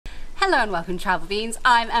Hello and welcome to Travel Beans.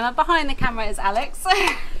 I'm Emma, behind the camera is Alex,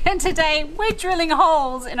 and today we're drilling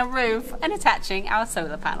holes in a roof and attaching our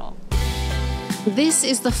solar panel. This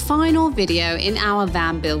is the final video in our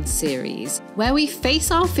van build series, where we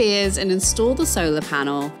face our fears and install the solar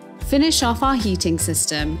panel, finish off our heating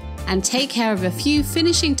system, and take care of a few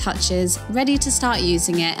finishing touches, ready to start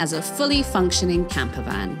using it as a fully functioning camper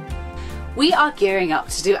van. We are gearing up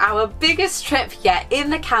to do our biggest trip yet in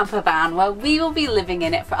the camper van, where we will be living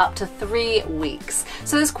in it for up to 3 weeks.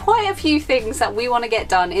 So there's quite a few things that we want to get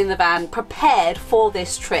done in the van, prepared for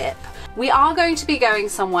this trip. We are going to be going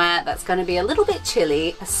somewhere that's going to be a little bit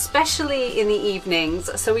chilly, especially in the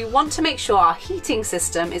evenings, so we want to make sure our heating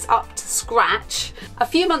system is up to scratch. A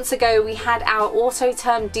few months ago we had our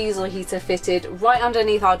auto-term diesel heater fitted right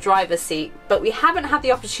underneath our driver's seat, but we haven't had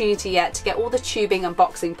the opportunity yet to get all the tubing and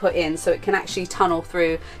boxing put in so it can actually tunnel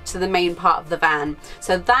through to the main part of the van.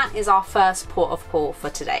 So that is our first port of call for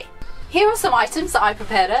today. Here are some items that I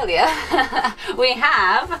prepared earlier. We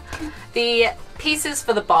have the pieces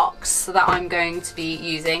for the box that I'm going to be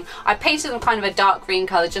using. I painted them kind of a dark green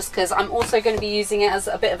colour just because I'm also going to be using it as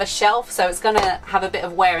a bit of a shelf, so it's going to have a bit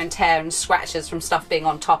of wear and tear and scratches from stuff being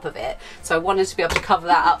on top of it. So I wanted to be able to cover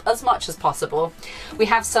that up as much as possible. We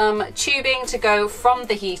have some tubing to go from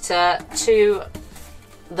the heater to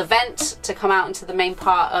the vent to come out into the main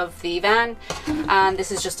part of the van, and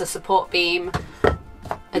this is just a support beam,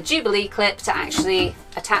 a Jubilee clip to actually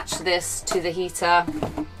attach this to the heater,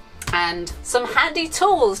 and some handy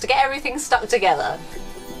tools to get everything stuck together.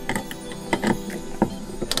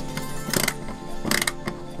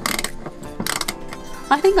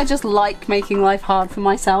 I think I just like making life hard for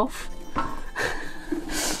myself.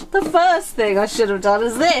 The first thing I should have done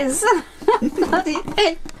is this. Bloody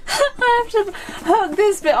thing. I have to hook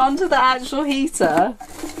this bit onto the actual heater,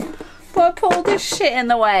 but I put all this shit in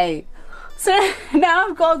the way. So now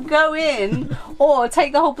I've got to go in or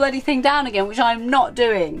take the whole bloody thing down again, which I'm not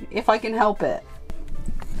doing if I can help it.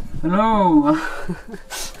 Hello.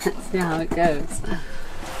 Let's see how it goes.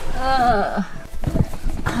 God,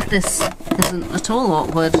 this isn't at all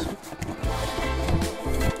awkward.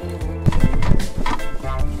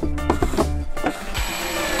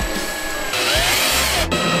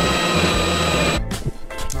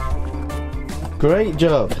 Great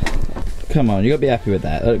job. Come on, you gotta be happy with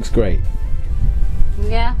that. That looks great.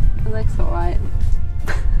 Yeah, it looks alright.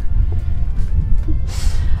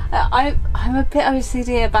 I'm a bit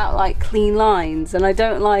OCD about like clean lines, and I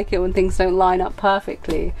don't like it when things don't line up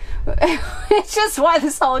perfectly. It's just why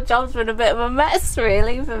this whole job's been a bit of a mess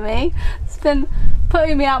really for me. It's been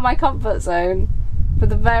putting me out my comfort zone with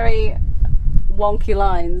the very wonky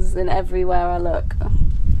lines in everywhere I look.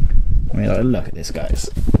 I mean, look at this, guys.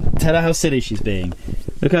 Tell her how silly she's being.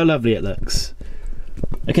 Look how lovely it looks.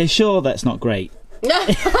 Okay, sure, that's not great.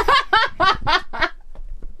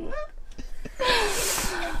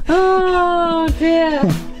 Oh dear.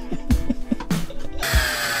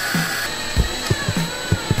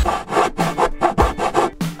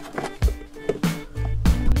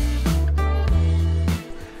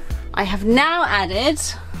 I have now added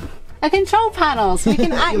a control panel, so we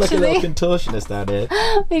can actually You're like a little contortionist down here.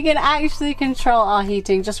 We can actually control our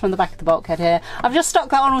heating just from the back of the bulkhead here. I've just stuck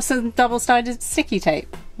that on with some double-sided sticky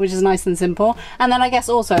tape, which is nice and simple. And then I guess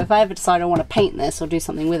also if I ever decide I want to paint this or do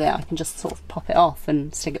something with it, I can just sort of pop it off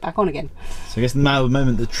and stick it back on again. So I guess now the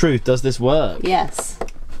moment the truth, does this work? Yes.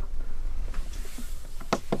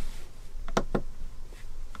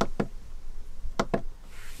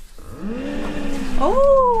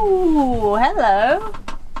 Oh, hello.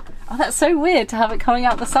 Oh, that's so weird to have it coming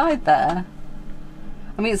out the side there.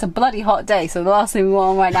 I mean, it's a bloody hot day, so the last thing we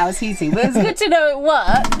want right now is heating, but it's good to know it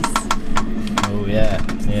works. Oh yeah,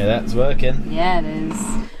 yeah, that's working. Yeah, it is.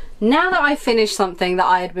 Now that I've finished something that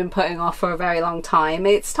I had been putting off for a very long time,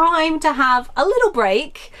 it's time to have a little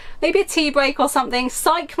break, maybe a tea break or something,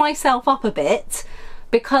 psych myself up a bit,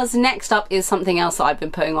 because next up is something else that I've been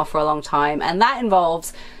putting off for a long time, and that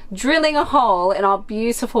involves drilling a hole in our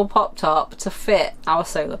beautiful pop top to fit our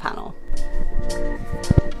solar panel.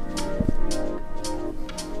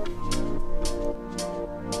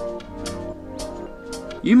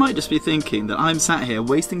 You might just be thinking that I'm sat here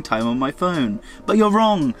wasting time on my phone, but you're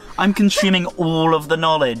wrong. I'm consuming all of the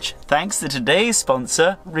knowledge, thanks to today's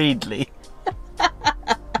sponsor, Readly.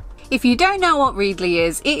 If you don't know what Readly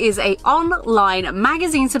is, it is an online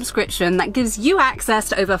magazine subscription that gives you access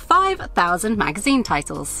to over 5,000 magazine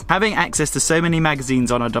titles. Having access to so many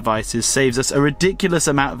magazines on our devices saves us a ridiculous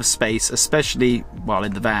amount of space, especially while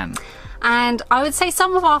in the van. And I would say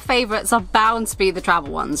some of our favourites are bound to be the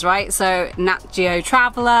travel ones, right? So Nat Geo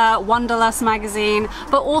Traveller, Wanderlust magazine,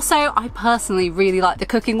 but also I personally really like the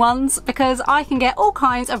cooking ones because I can get all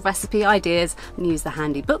kinds of recipe ideas and use the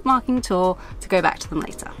handy bookmarking tool to go back to them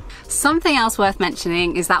later. Something else worth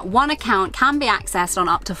mentioning is that one account can be accessed on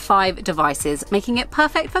up to 5 devices, making it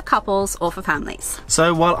perfect for couples or for families.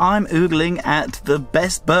 So while I'm oogling at the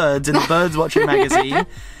best birds in the Birds Watching magazine,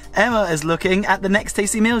 Emma is looking at the next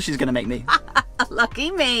tasty meal she's going to make me.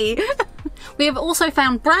 Lucky me. We have also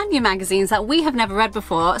found brand new magazines that we have never read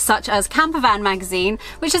before, such as Campervan magazine,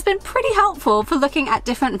 which has been pretty helpful for looking at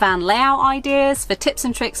different van layout ideas, for tips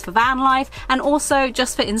and tricks for van life, and also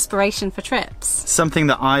just for inspiration for trips. Something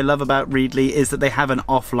that I love about Readly is that they have an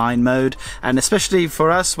offline mode, and especially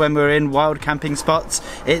for us when we're in wild camping spots,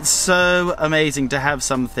 it's so amazing to have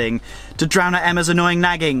something to drown out Emma's annoying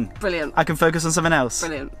nagging. Brilliant. I can focus on something else.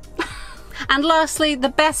 Brilliant. And lastly, the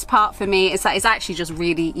best part for me is that it's actually just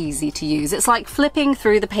really easy to use. It's like flipping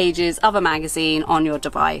through the pages of a magazine on your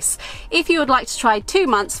device. If you would like to try 2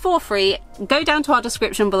 months for free, go down to our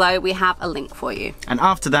description below, we have a link for you. And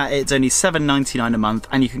after that, it's only $7.99 a month,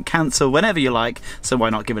 and you can cancel whenever you like, so why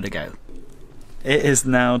not give it a go? It is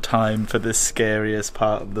now time for the scariest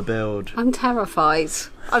part of the build. I'm terrified.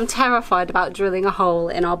 I'm terrified about drilling a hole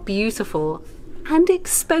in our beautiful and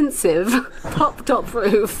expensive pop-top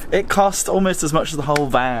roof. It cost almost as much as the whole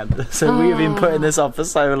van, so we have been putting this up for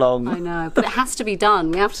so long. I know, but it has to be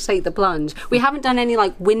done. We have to take the plunge. We haven't done any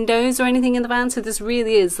like windows or anything in the van, so this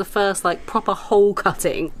really is the first like proper hole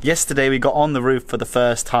cutting. Yesterday we got on the roof for the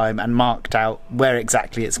first time and marked out where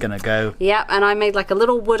exactly it's going to go. Yep, and I made like a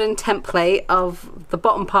little wooden template of the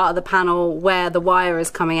bottom part of the panel where the wire is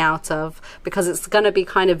coming out of, because it's going to be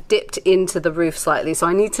kind of dipped into the roof slightly, so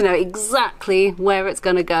I need to know exactly where it's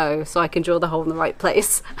going to go so I can drill the hole in the right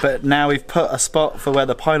place. But now we've put a spot for where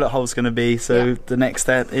the pilot hole's going to be, so Yep. the next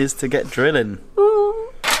step is to get drilling.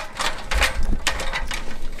 Ooh.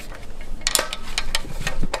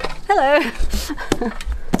 Hello. I'm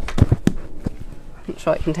not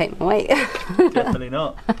sure I can take my weight. Definitely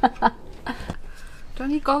not. Do I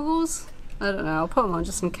need goggles? I don't know, I'll put them on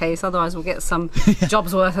just in case, otherwise we'll get some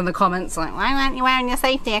jobs worth in the comments like, why aren't you wearing your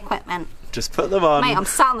safety equipment? Just put them on. Mate, I'm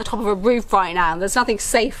sat on the top of a roof right now and there's nothing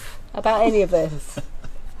safe about any of this.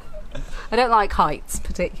 I don't like heights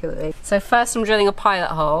particularly. So first I'm drilling a pilot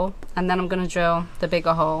hole and then I'm going to drill the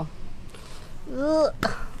bigger hole.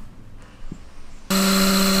 Ugh.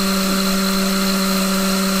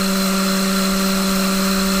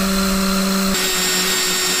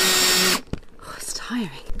 Oh, it's tiring.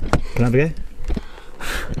 Can I have a go?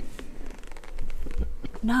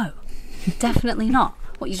 No, definitely not.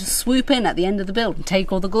 What, you just swoop in at the end of the build and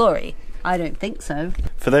take all the glory? I don't think so.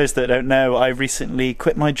 For those that don't know, I recently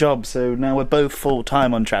quit my job, so now we're both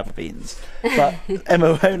full-time on Travel Beans. But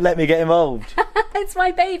Emma won't let me get involved. It's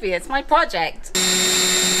my baby, it's my project.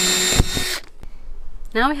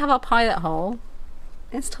 Now we have our pilot hole.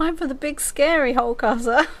 It's time for the big scary hole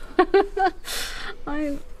cutter.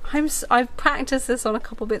 I've practiced this on a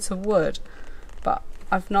couple bits of wood, but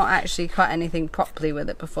I've not actually cut anything properly with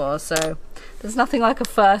it before, so there's nothing like a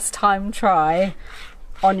first time try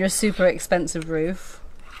on your super expensive roof,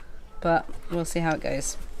 but we'll see how it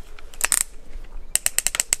goes.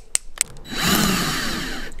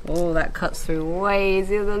 Oh, that cuts through way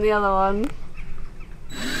easier than the other one.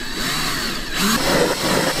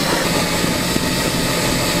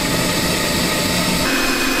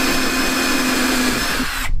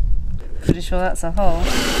 Pretty sure that's a hole.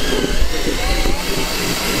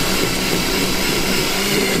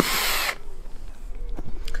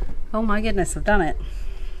 Oh my goodness, I've done it.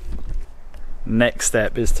 Next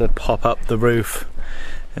step is to pop up the roof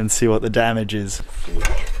and see what the damage is. I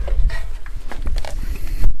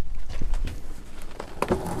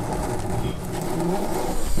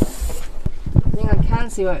think I can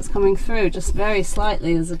see where it's coming through, just very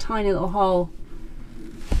slightly. There's a tiny little hole.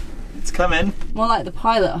 It's coming. More like the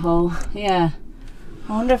pilot hole, yeah.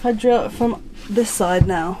 I wonder if I drill it from this side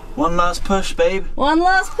now. One last push, babe. One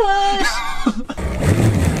last push!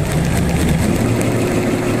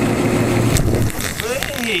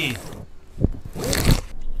 Hey.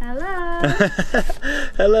 Hello!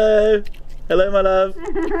 Hello. Hello, my love.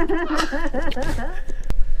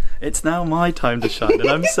 It's now my time to shine and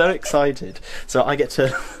I'm so excited. So I get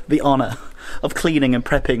to the honour of cleaning and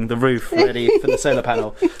prepping the roof ready for the solar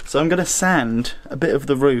panel. So I'm going to sand a bit of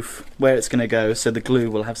the roof where it's going to go so the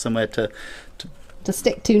glue will have somewhere to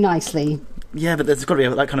stick to nicely. Yeah, but there's got to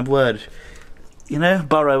be that kind of word, you know,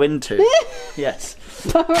 burrow into. Yes.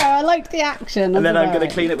 I liked the action. And then I'm going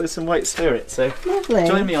to clean it with some white spirit, so lovely.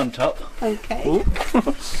 Join me on top. Okay.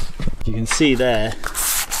 You can see there,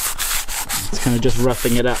 it's kind of just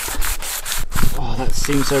roughing it up. Oh, that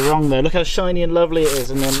seems so wrong though. Look how shiny and lovely it is,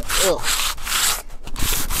 and then, ugh.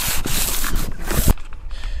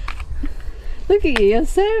 Look at you, you're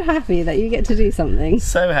so happy that you get to do something.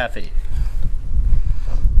 So happy.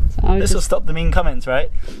 So this will stop the mean comments, right?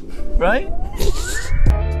 Right?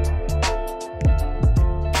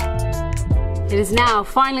 It is now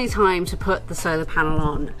finally time to put the solar panel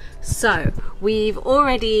on. So we've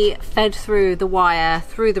already fed through the wire,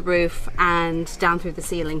 through the roof and down through the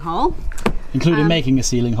ceiling hole. Including making a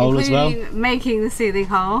ceiling hole as well. Making the ceiling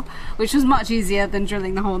hole, which was much easier than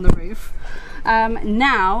drilling the hole in the roof.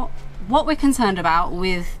 Now, what we're concerned about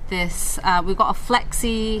with this, we've got a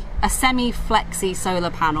semi-flexi solar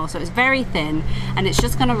panel, so it's very thin and it's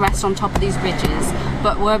just going to rest on top of these ridges,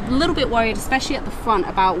 but we're a little bit worried, especially at the front,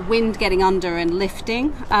 about wind getting under and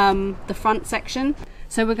lifting the front section.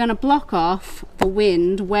 So we're going to block off the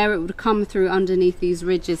wind where it would come through underneath these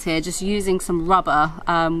ridges here, just using some rubber.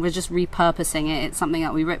 We're just repurposing it. It's something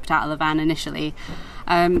that we ripped out of the van initially.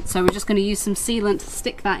 So we're just going to use some sealant to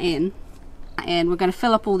stick that in. And we're going to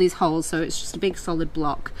fill up all these holes so it's just a big solid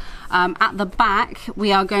block. At the back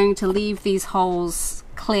we are going to leave these holes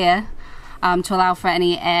clear to allow for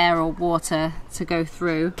any air or water to go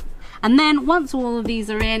through. And then once all of these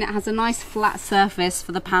are in, it has a nice flat surface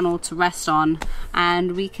for the panel to rest on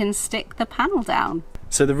and we can stick the panel down.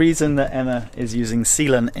 So the reason that Emma is using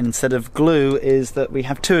sealant instead of glue is that we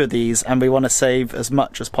have 2 of these and we want to save as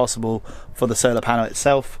much as possible for the solar panel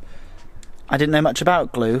itself. I didn't know much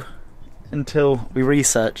about glue until we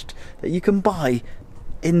researched that you can buy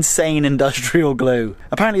insane industrial glue.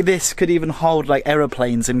 Apparently this could even hold like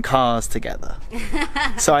aeroplanes and cars together.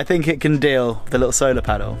 So I think it can deal with the little solar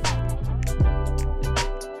panel.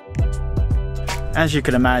 As you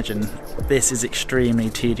can imagine, this is extremely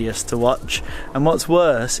tedious to watch, and what's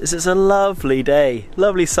worse is it's a lovely day,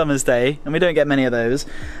 lovely summer's day, and we don't get many of those.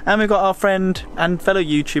 And we've got our friend and fellow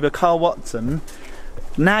YouTuber Carl Watson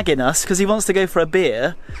nagging us because he wants to go for a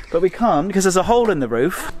beer, but we can't because there's a hole in the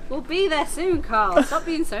roof. We'll be there soon, Carl. Stop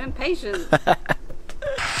being so impatient.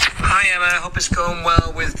 Hi Emma, hope it's going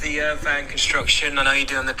well with the van construction. I know you're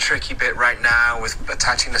doing the tricky bit right now with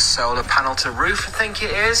attaching the solar panel to roof, I think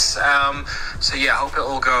it is. So yeah, I hope it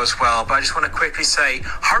all goes well. But I just want to quickly say,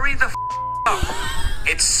 hurry the up.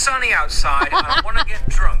 It's sunny outside and I want to get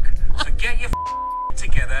drunk. So get your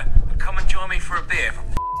together and come and join me for a beer,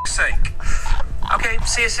 for sake. Okay,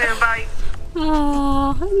 see you soon, bye.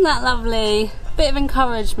 Oh, isn't that lovely? Bit of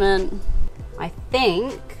encouragement. I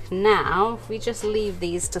think now if we just leave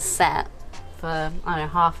these to set for, I don't know,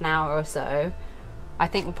 half an hour or so, I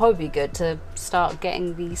think we'll probably be good to start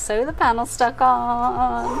getting the solar panel stuck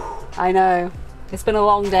on. I know, it's been a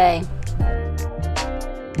long day.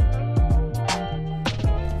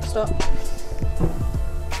 Stop.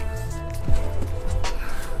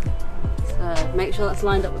 So make sure that's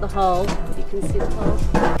lined up with the hole. You can see the hole.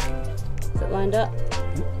 Is it lined up?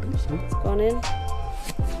 It's gone in.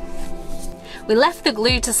 We left the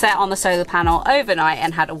glue to set on the solar panel overnight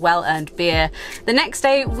and had a well-earned beer. The next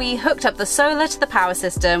day we hooked up the solar to the power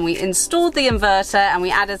system, we installed the inverter and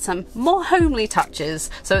we added some more homely touches,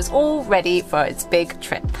 so it's all ready for its big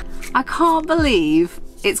trip. I can't believe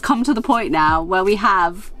it's come to the point now where we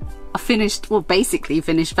have a finished, well basically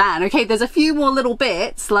finished van. Okay, there's a few more little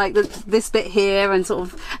bits like this bit here and sort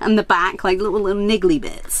of and the back, like little niggly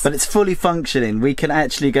bits. But it's fully functioning. We can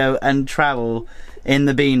actually go and travel in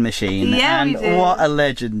the bean machine. Yeah, and we do. What a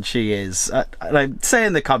legend she is. Say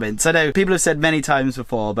in the comments. I know people have said many times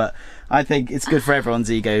before, but I think it's good for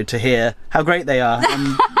everyone's ego to hear how great they are.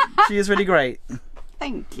 And she is really great.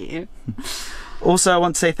 Thank you. Also, I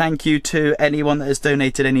want to say thank you to anyone that has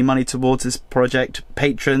donated any money towards this project.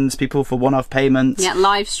 Patrons, people for one-off payments. Yeah,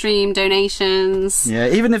 live stream donations. Yeah,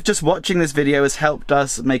 even if just watching this video has helped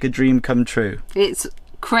us make a dream come true. It's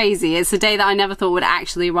crazy. It's a day that I never thought would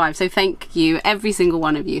actually arrive. So thank you, every single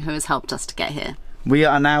one of you who has helped us to get here. We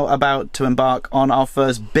are now about to embark on our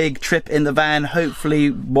first big trip in the van, hopefully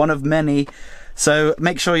one of many. So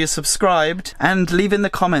make sure you're subscribed and leave in the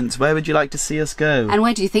comments, where would you like to see us go? And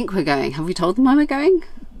where do you think we're going? Have we told them where we're going?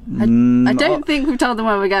 I don't think we've told them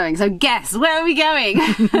where we're going. So guess, where are we going?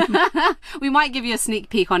 We might give you a sneak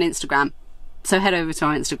peek on Instagram. So head over to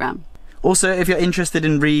our Instagram. Also, if you're interested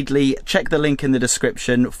in Readly, check the link in the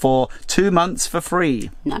description for 2 months for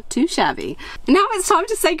free. Not too shabby. Now it's time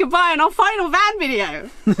to say goodbye on our final van video.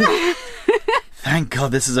 Thank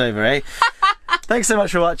God this is over, eh? Thanks so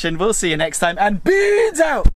much for watching. We'll see you next time, and beans out!